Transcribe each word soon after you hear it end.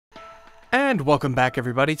And welcome back,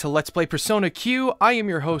 everybody, to Let's Play Persona Q. I am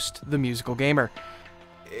your host, the Musical Gamer.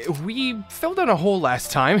 We fell down a hole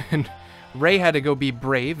last time, and Ray had to go be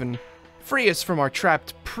brave and free us from our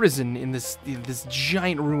trapped prison in this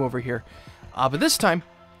giant room over here. But this time,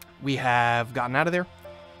 we have gotten out of there.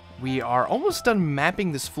 We are almost done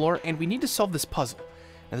mapping this floor, and we need to solve this puzzle.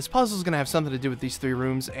 Now, this puzzle is going to have something to do with these three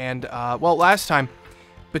rooms, and, well, last time,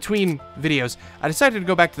 between videos, I decided to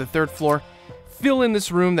go back to the third floor, fill in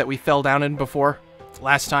this room that we fell down in before,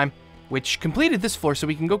 last time, which completed this floor, so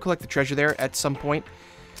we can go collect the treasure there at some point.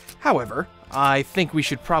 However, I think we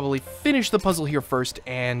should probably finish the puzzle here first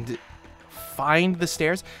and find the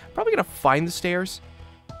stairs. I'm probably going to find the stairs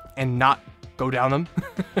and not go down them.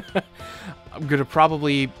 I'm going to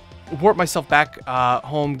probably warp myself back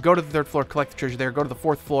home, go to the third floor, collect the treasure there, go to the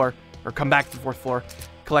fourth floor, or come back to the fourth floor,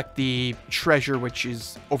 collect the treasure, which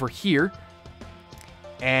is over here,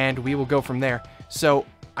 and we will go from there. So,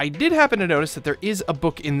 I did happen to notice that there is a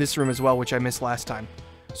book in this room as well, which I missed last time.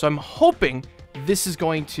 So I'm hoping this is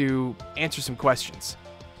going to answer some questions.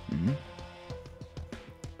 Mm-hmm.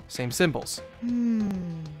 Same symbols.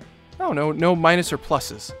 Oh, no minus or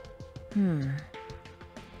pluses.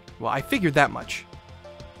 Well, I figured that much.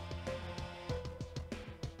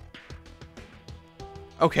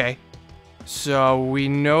 Okay. So we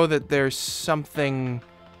know that there's something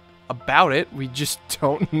about it. We just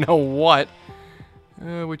don't know what.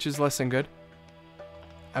 Which is less than good.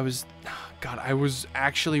 I was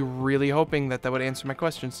actually really hoping that that would answer my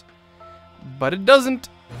questions. But it doesn't.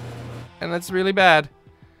 And that's really bad.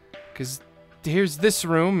 Because here's this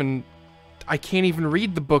room, and I can't even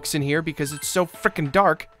read the books in here because it's so freaking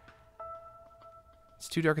dark. It's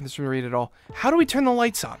too dark in this room to read at all. How do we turn the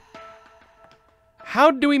lights on? How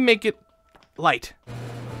do we make it light?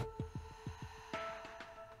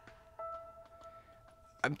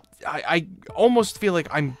 I almost feel like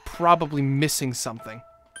I'm probably missing something.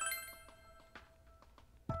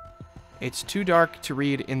 It's too dark to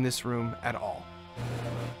read in this room at all.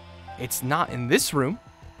 It's not in this room.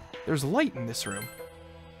 There's light in this room.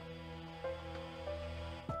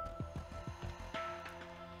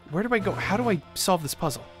 Where do I go? How do I solve this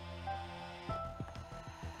puzzle?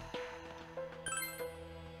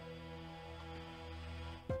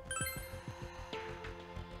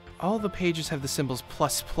 All the pages have the symbols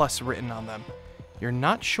 ++ written on them. You're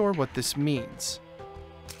not sure what this means.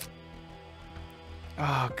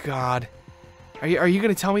 Oh, God. Are you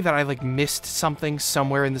going to tell me that I, like, missed something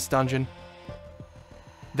somewhere in this dungeon?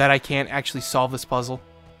 That I can't actually solve this puzzle?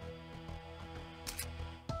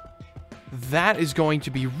 That is going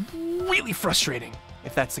to be really frustrating,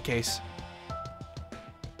 if that's the case.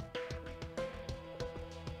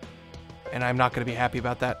 And I'm not going to be happy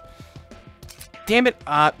about that. Damn it,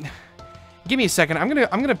 give me a second. I'm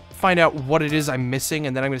gonna find out what it is I'm missing,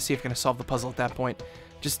 and then I'm gonna see if I can solve the puzzle at that point.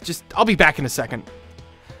 I'll be back in a second.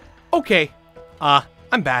 Okay,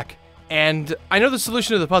 I'm back, and I know the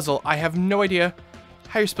solution to the puzzle. I have no idea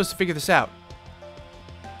how you're supposed to figure this out.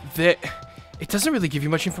 It doesn't really give you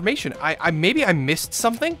much information. Maybe I missed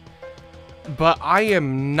something, but I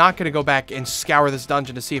am not gonna go back and scour this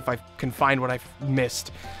dungeon to see if I can find what I've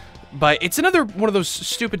missed. But it's another one of those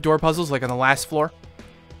stupid door puzzles, like on the last floor,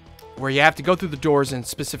 where you have to go through the doors in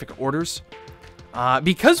specific orders.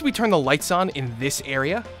 Because we turn the lights on in this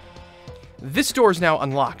area, this door is now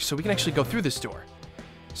unlocked, so we can actually go through this door.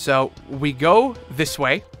 So we go this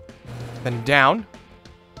way, then down,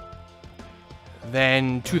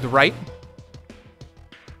 then to the right,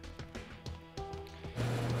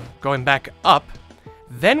 going back up,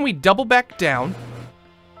 then we double back down,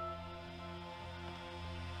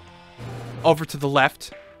 over to the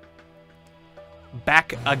left,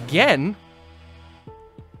 back again,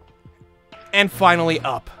 and finally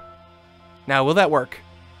up. Now, will that work?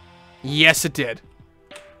 Yes, it did.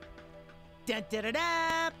 Da, da, da,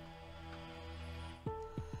 da.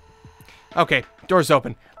 Okay, door's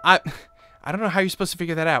open. I don't know how you're supposed to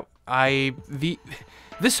figure that out.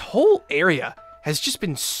 This whole area has just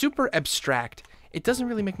been super abstract. It doesn't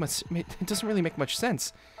really make much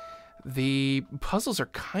sense. The puzzles are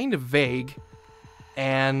kind of vague,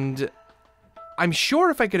 and I'm sure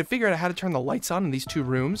if I could have figured out how to turn the lights on in these two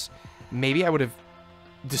rooms, maybe I would have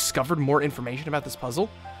discovered more information about this puzzle,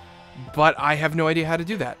 but I have no idea how to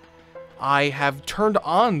do that. I have turned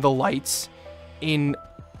on the lights in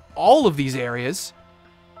all of these areas,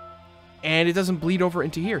 and it doesn't bleed over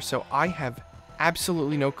into here, so I have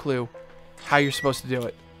absolutely no clue how you're supposed to do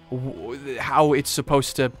it, how it's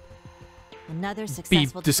supposed to Another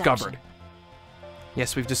successful be discovered.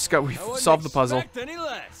 Yes, we've solved the puzzle.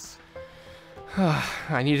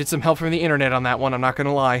 I needed some help from the internet on that one, I'm not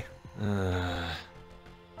gonna lie.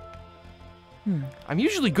 I'm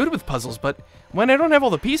usually good with puzzles, but when I don't have all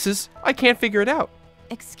the pieces, I can't figure it out.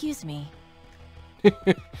 Excuse me.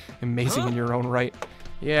 Amazing in your own right.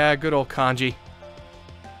 Yeah, good old kanji.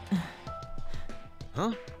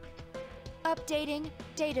 Huh? Updating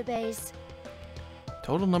database.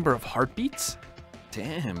 Total number of heartbeats?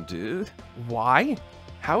 Damn, dude. Why?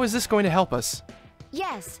 How is this going to help us?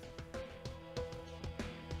 Yes.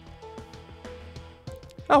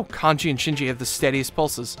 Oh, Kanji and Shinji have the steadiest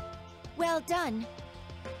pulses. Well done.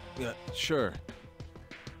 Yeah, sure.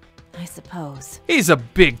 I suppose. He's a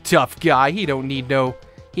big, tough guy. He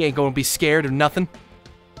ain't gonna be scared of nothing.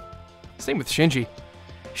 Same with Shinji.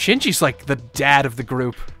 Shinji's like the dad of the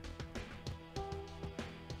group.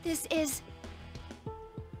 This is...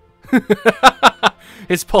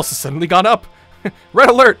 His pulse has suddenly gone up. Red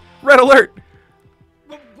alert! Red alert!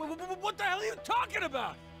 What the hell are you talking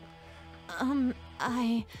about?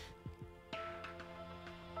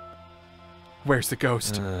 Where's the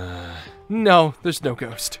ghost? No, there's no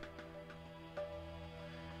ghost.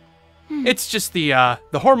 It's just the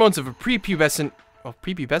hormones of a prepubescent... Oh,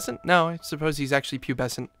 prepubescent? No, I suppose he's actually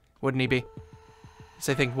pubescent. Wouldn't he be? It's,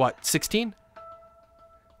 I think, what, 16?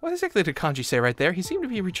 What exactly did Kanji say right there? He seemed to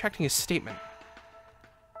be retracting his statement.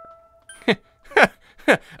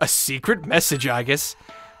 A secret message, I guess.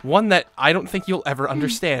 One that I don't think you'll ever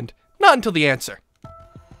understand. Not until the answer.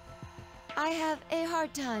 I have a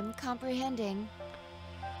hard time comprehending.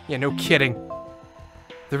 Yeah, no kidding.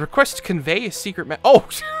 The request to convey a secret Oh!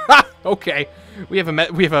 Okay. We have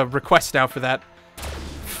a request now for that.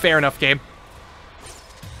 Fair enough, game.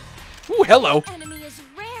 Ooh, hello. Enemy is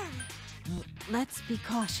rare. Let's be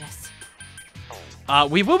cautious.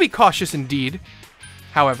 We will be cautious indeed.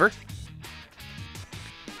 However,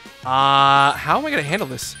 how am I gonna handle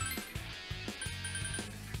this?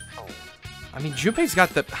 I mean, Junpei's got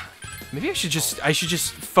the... Maybe I should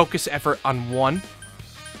just focus effort on one.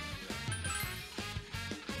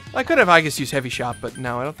 I could have, I guess, used Heavy Shot, but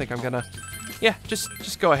no, I don't think I'm gonna... Yeah,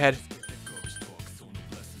 just go ahead.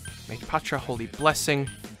 Make Patra Holy Blessing.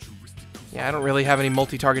 Yeah, I don't really have any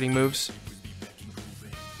multi-targeting moves.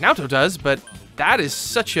 Naoto does, but that is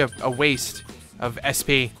such a waste of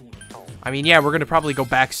SP. I mean, yeah, we're gonna probably go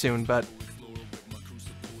back soon, but...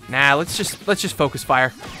 Nah, let's just focus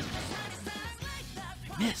fire.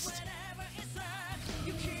 Missed.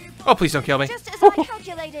 Oh, please don't kill me. Just as I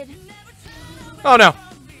calculated. Oh, no.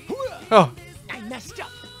 Oh. I messed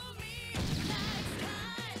up.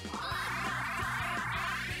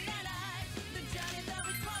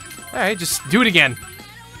 Alright, just do it again.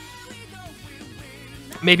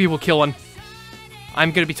 Maybe we'll kill one.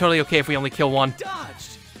 I'm gonna be totally okay if we only kill one.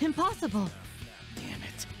 Dodged. Impossible. Damn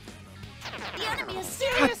it. The enemy is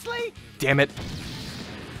seriously. Damn it.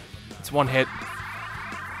 It's one hit.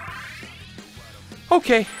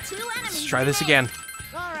 Okay, Two let's enemies try this remain. again.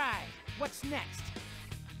 All right. What's next?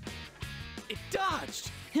 It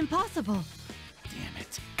dodged. Impossible. Damn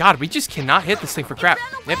it. God, we just cannot hit this thing for crap.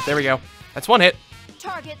 Yep, there we go. That's one hit.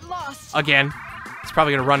 Target lost. Again. It's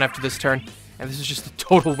probably gonna run after this turn. And this is just a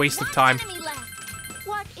total waste of time. One enemy left.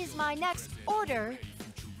 What is my next order?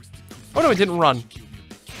 Oh no, it didn't run.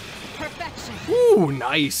 Perfection. Ooh,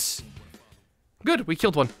 nice. Good, we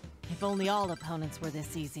killed one. If only all opponents were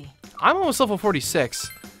this easy. I'm almost level 46,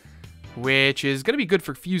 which is gonna be good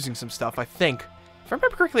for fusing some stuff, I think. If I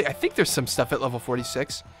remember correctly, I think there's some stuff at level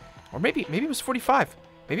 46. Or maybe it was 45.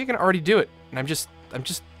 Maybe I can already do it, and I'm just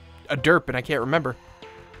a derp and I can't remember.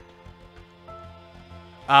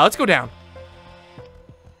 Let's go down.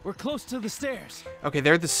 We're close to the stairs. Okay,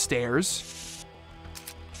 there are the stairs.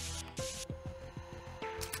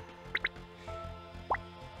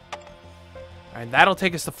 Alright, that'll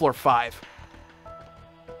take us to floor 5.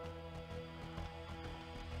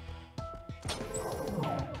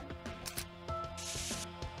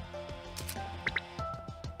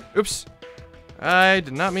 Oops. I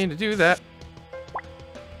did not mean to do that. I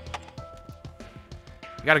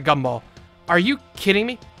got a gumball. Are you kidding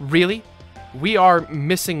me? Really? We are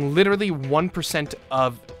missing literally 1%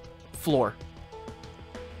 of floor.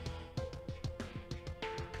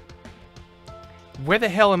 Where the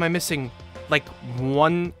hell am I missing, like,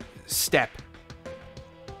 one step?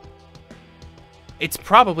 It's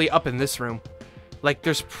probably up in this room. Like,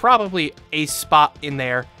 there's probably a spot in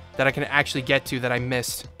there that I can actually get to that I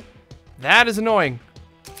missed. That is annoying.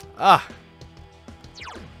 Ah.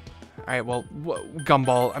 Alright, well,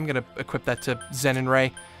 Gumball. I'm gonna equip that to Zen and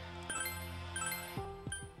Ray.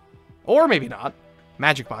 Or maybe not.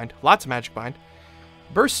 Magic Bind. Lots of Magic Bind.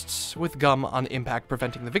 Bursts with gum on impact,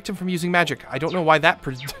 preventing the victim from using magic. I don't know why that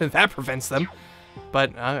that prevents them,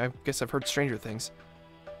 but I guess I've heard stranger things.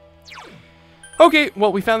 Okay,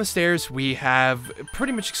 well, we found the stairs. We have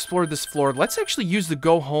pretty much explored this floor. Let's actually use the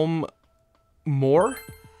go home more,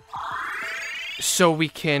 so we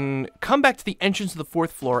can come back to the entrance of the 4th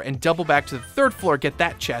floor and double back to the 3rd floor, get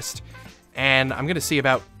that chest. And I'm going to see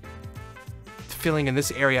about filling in this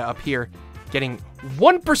area up here, getting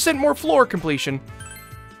 1% more floor completion.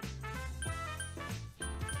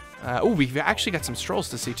 Oh, we've actually got some strolls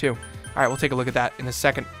to see, too. All right, we'll take a look at that in a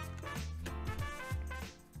second.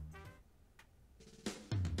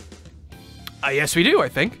 Yes, we do, I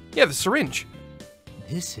think. Yeah, the syringe.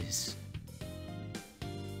 This is...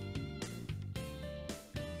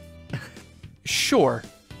 Sure.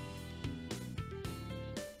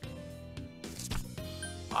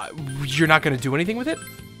 You're not going to do anything with it?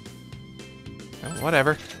 Oh,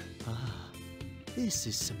 whatever. This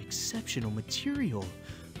is some exceptional material.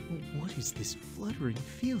 What is this fluttering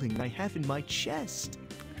feeling I have in my chest?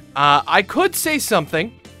 I could say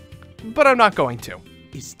something, but I'm not going to.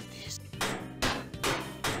 Is this...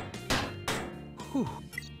 Whew.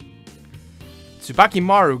 Tsubaki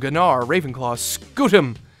Maru, Ganar, Ravenclaw,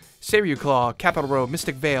 Scootum, Saryuclaw, Capital Robe,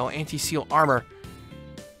 Mystic Veil, Anti-Seal Armor.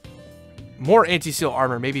 More Anti-Seal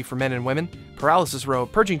Armor, maybe for men and women. Paralysis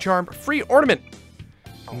Robe, Purging Charm, Free Ornament.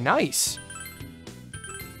 Nice.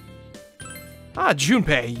 Ah,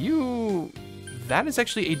 Junpei, you... That is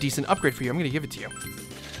actually a decent upgrade for you. I'm going to give it to you.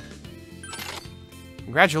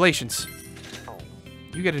 Congratulations.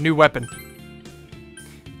 You get a new weapon.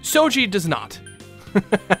 Soji does not.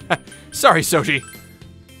 Sorry, Soji.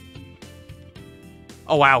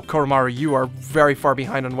 Oh, wow, Koromaru, you are very far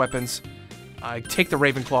behind on weapons. Take the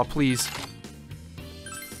Ravenclaw, please.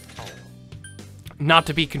 Not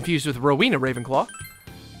to be confused with Rowena Ravenclaw.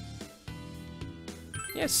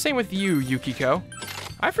 Yeah, same with you, Yukiko.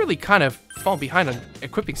 I've really kind of fallen behind on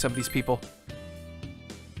equipping some of these people.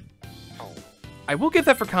 I will get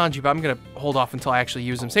that for Kanji, but I'm going to hold off until I actually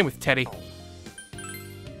use them. Same with Teddy.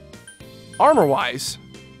 Armor-wise,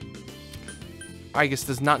 I guess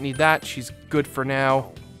does not need that. She's good for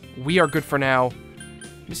now. We are good for now.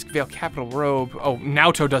 Mystic Veil, Capital Robe. Oh,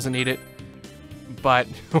 Naoto doesn't need it. But,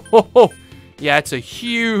 yeah, it's a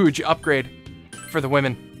huge upgrade for the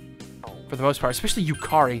women. For the most part, especially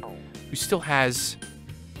Yukari, who still has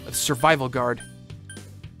a survival guard.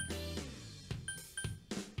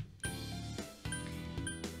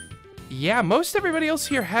 Yeah, most everybody else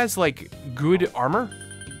here has, like, good armor.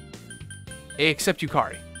 Except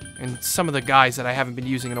Yukari. And some of the guys that I haven't been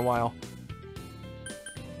using in a while.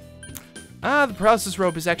 Ah, the Paralysis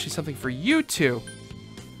Robe is actually something for you two.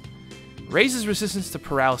 Raises resistance to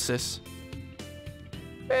paralysis.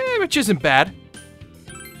 Which isn't bad.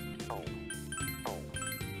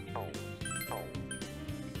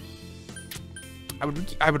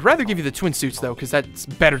 I would rather give you the twin suits, though, because that's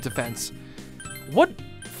better defense. What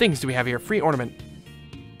things do we have here? Free ornament.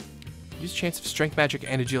 Use chance of strength magic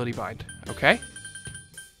and agility bind. Okay.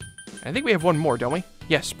 I think we have one more, don't we?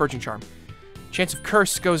 Yes, Purging Charm. Chance of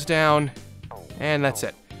curse goes down. And that's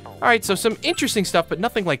it. Alright, so some interesting stuff, but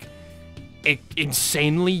nothing, like,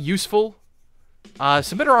 insanely useful.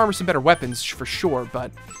 Some better armor, some better weapons, for sure,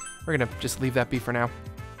 but we're gonna just leave that be for now.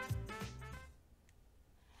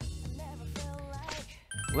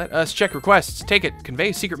 Let us check requests. Take it. Convey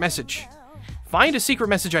a secret message. Find a secret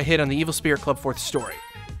message I hid on the Evil Spirit Club 4th story.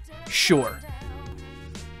 Sure.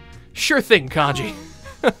 Sure thing, Kanji.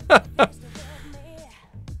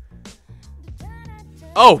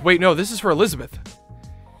 Oh, wait, no, this is for Elizabeth.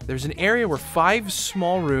 There's an area where 5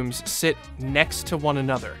 small rooms sit next to one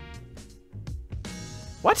another.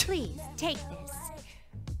 What? Please, take this.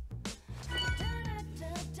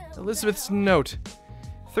 Elizabeth's note.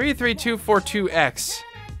 33242X.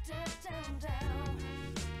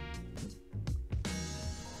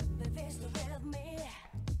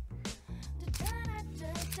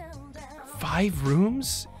 Five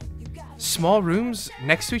rooms? Small rooms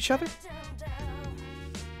next to each other?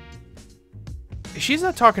 She's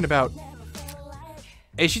not talking about...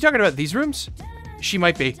 Is she talking about these rooms? She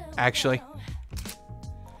might be, actually.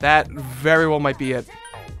 That very well might be it.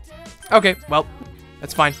 Okay, well,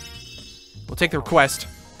 that's fine. We'll take the request.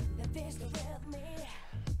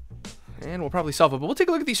 And we'll probably solve it. But we'll take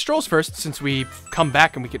a look at these strolls first, since we've come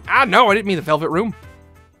back and we can... Ah, no, I didn't mean the Velvet Room.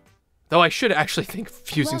 Though I should actually think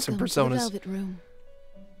of using some personas. To the Velvet Room.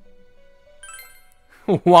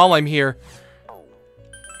 While I'm here.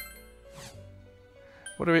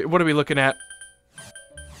 What are we looking at?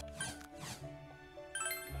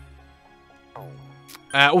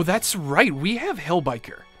 Oh, that's right. We have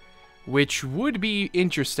Hellbiker, which would be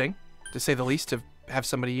interesting, to say the least, to have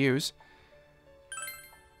somebody use.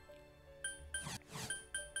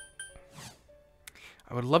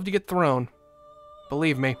 I would love to get Throne.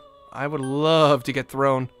 Believe me, I would love to get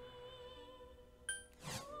thrown.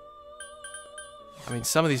 I mean,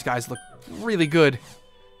 some of these guys look really good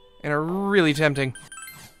and are really tempting.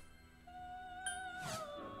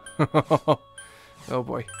 Oh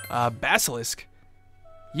boy. Basilisk.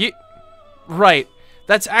 Right.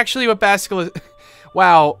 That's actually what Basilisk...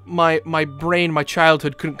 Wow, my brain, my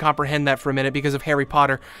childhood couldn't comprehend that for a minute because of Harry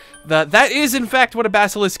Potter. That is, in fact, what a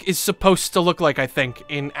basilisk is supposed to look like, I think,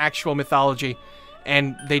 in actual mythology.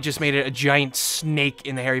 And they just made it a giant snake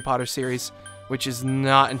in the Harry Potter series, which is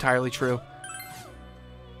not entirely true.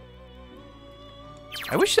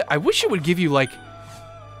 I wish it would give you, like,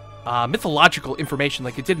 mythological information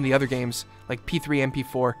like it did in the other games, like P3 and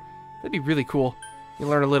P4. That'd be really cool. You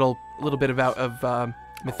learn a little bit of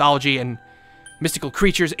mythology and mystical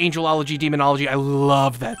creatures, angelology, demonology. I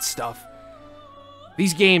love that stuff.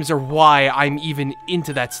 These games are why I'm even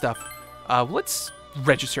into that stuff. Let's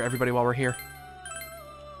register everybody while we're here.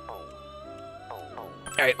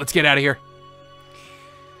 Alright, let's get out of here.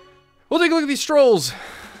 We'll take a look at these strolls.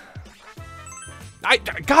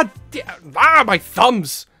 God damn, my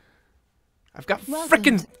thumbs. I've got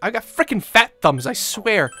frickin' fat thumbs, I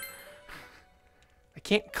swear. I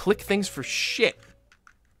can't click things for shit.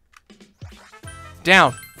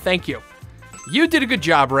 Down. Thank you. You did a good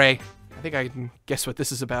job, Ray. I think I can guess what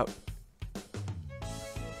this is about.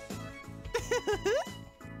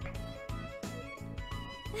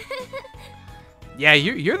 Yeah,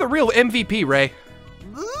 you're the real MVP, Ray.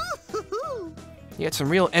 You had some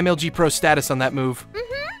real MLG Pro status on that move.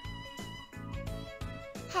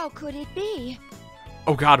 How could it be?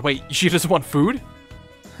 Oh god, wait, she doesn't want food?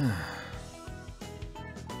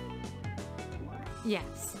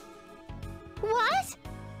 Yes. What?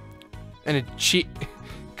 And a cheat.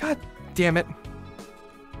 God damn it.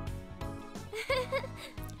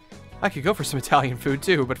 I could go for some Italian food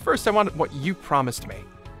too, but first I want what you promised me.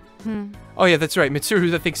 Oh yeah, that's right.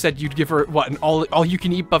 Mitsuru, I think, said you'd give her, what, an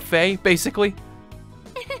all-you-can-eat buffet, basically?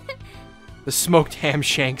 The smoked ham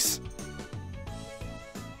shanks.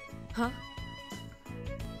 Huh?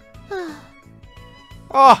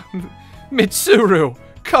 Oh, Mitsuru,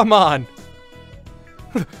 come on.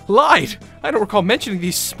 Lied. I don't recall mentioning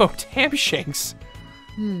these smoked ham shanks.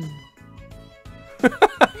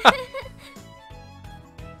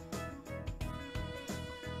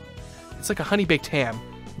 It's like a honey-baked ham.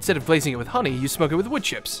 Instead of glazing it with honey, you smoke it with wood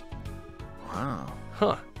chips. Wow.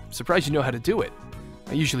 Huh. Surprised you know how to do it.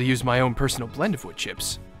 I usually use my own personal blend of wood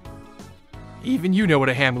chips. Even you know what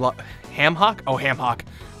a ham hock? Oh, ham hock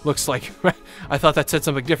looks like. I thought that said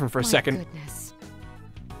something different for a second. Goodness.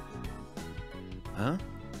 Huh?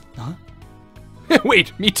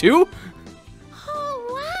 Wait, me too?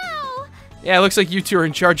 Oh, wow! Yeah, it looks like you two are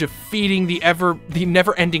in charge of feeding the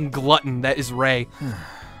never-ending glutton that is Ray.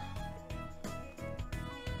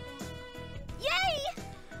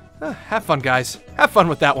 Yay! Have fun, guys. Have fun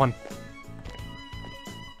with that one.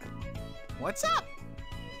 What's up?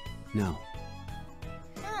 No.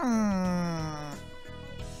 I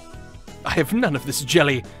have none of this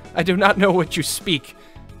jelly. I do not know what you speak.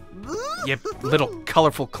 You little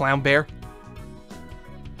colorful clown bear.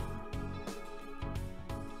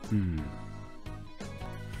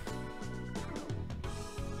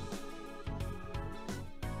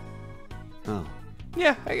 Oh.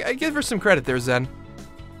 Yeah, I give her some credit there, Zen.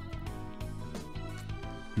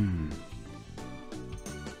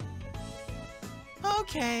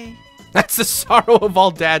 Okay. That's the sorrow of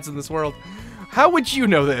all dads in this world. How would you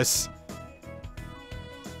know this?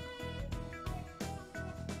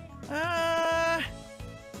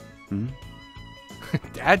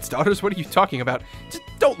 Dads, daughters, what are you talking about? Just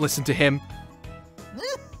don't listen to him.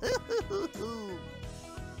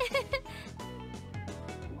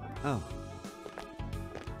 Oh.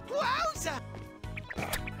 Wowza!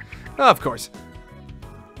 Of course.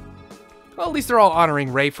 Well, at least they're all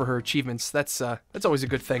honoring Ray for her achievements. That's always a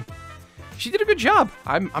good thing. She did a good job.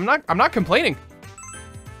 I'm not complaining.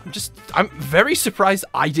 I'm very surprised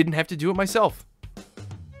I didn't have to do it myself.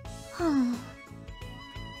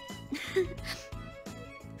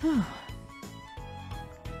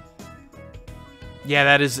 Yeah,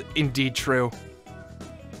 that is indeed true.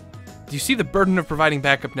 Do you see the burden of providing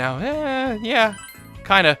backup now? Yeah.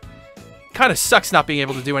 Kinda sucks not being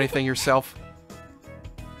able to do anything yourself.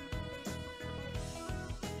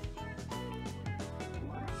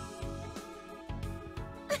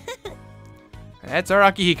 That's our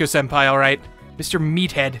Akihiko-senpai, alright. Mr.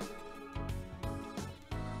 Meathead.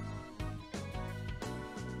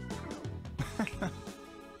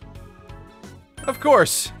 Of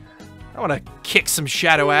course. I want to kick some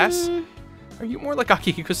shadow ass. Are you more like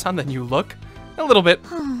Akihiko-san than you look? A little bit.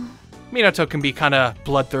 Minato can be kind of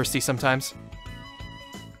bloodthirsty sometimes.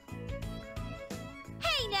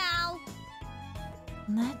 Hey now!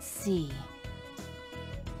 Let's see.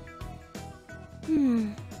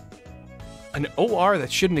 An OR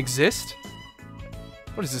that shouldn't exist?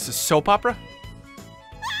 What is this, a soap opera?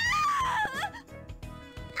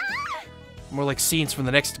 More like scenes from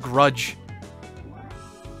the next Grudge.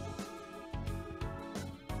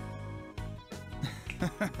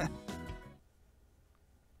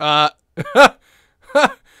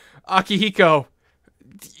 Akihiko.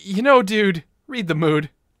 You know, dude, read the mood.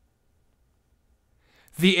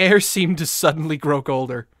 The air seemed to suddenly grow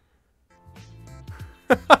colder.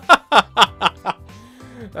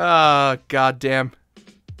 Ah, goddamn.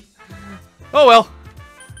 Oh well.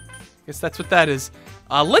 Guess that's what that is.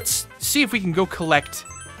 Let's see if we can go collect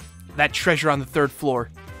that treasure on the 3rd floor.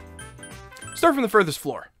 Start from the furthest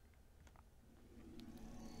floor.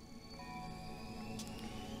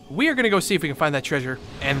 We are going to go see if we can find that treasure,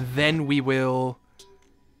 and then we will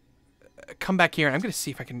come back here. And I'm going to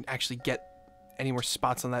see if I can actually get any more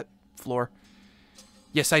spots on that floor.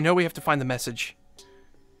 Yes, I know we have to find the message.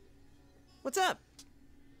 What's up?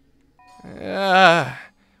 Why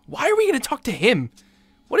are we going to talk to him?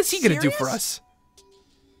 What is he going to do for us?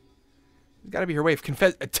 It's got to be her way of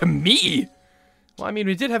confess to me. Well, I mean,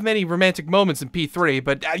 we did have many romantic moments in P3,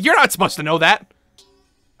 but you're not supposed to know that.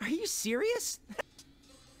 Are you serious?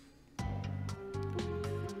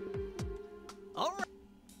 All right.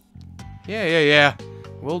 Yeah.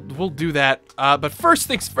 We'll do that. But first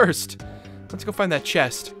things first. Let's go find that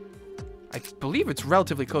chest. I believe it's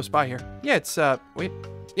relatively close by here. Yeah, it's wait.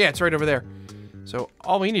 Yeah, it's right over there. So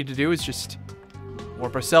all we need to do is just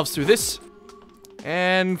warp ourselves through this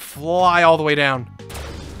and fly all the way down.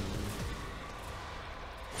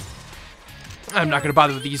 I'm not gonna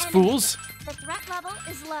bother with these fools. The threat level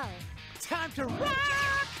is low. Time to rock!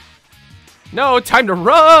 No, time to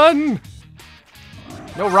run!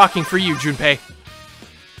 No rocking for you, Junpei.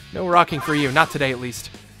 No rocking for you. Not today, at least.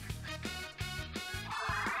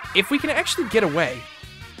 If we can actually get away...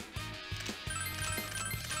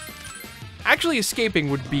 Actually escaping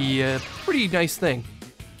would be a pretty nice thing.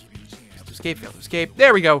 Escape, failed to escape.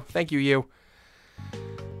 There we go. Thank you, you.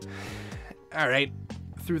 Alright.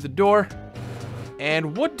 Through the door.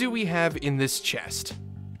 And what do we have in this chest?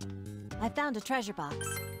 I found a treasure box.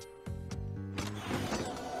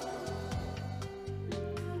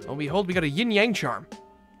 Oh, behold, we got a yin-yang charm.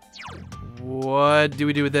 What do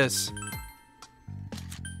we do with this?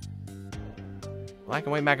 Black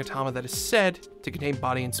and white Magatama that is said to contain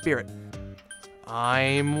body and spirit.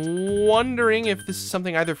 I'm wondering if this is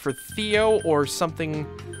something either for Theo or something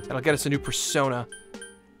that'll get us a new persona.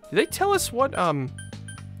 Did they tell us what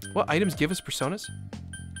items give us personas?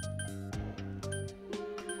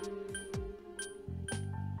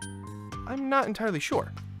 I'm not entirely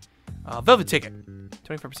sure. Velvet ticket.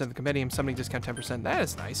 25% of the compendium, summoning discount 10%. That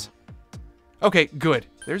is nice. Okay, good.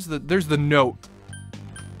 There's the note.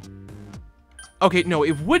 Okay, no,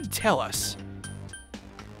 it would tell us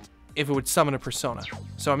if it would summon a persona.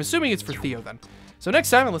 So I'm assuming it's for Theo then. So next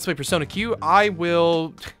time on Let's Play Persona Q, I'm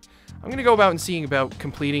gonna go about and seeing about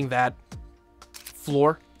completing that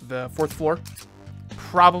floor, the 4th floor.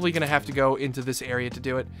 Probably gonna have to go into this area to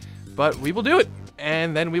do it, but we will do it,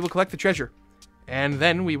 and then we will collect the treasure, and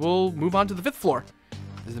then we will move on to the 5th floor.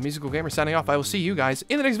 This is the Musical Gamer signing off. I will see you guys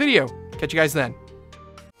in the next video. Catch you guys then.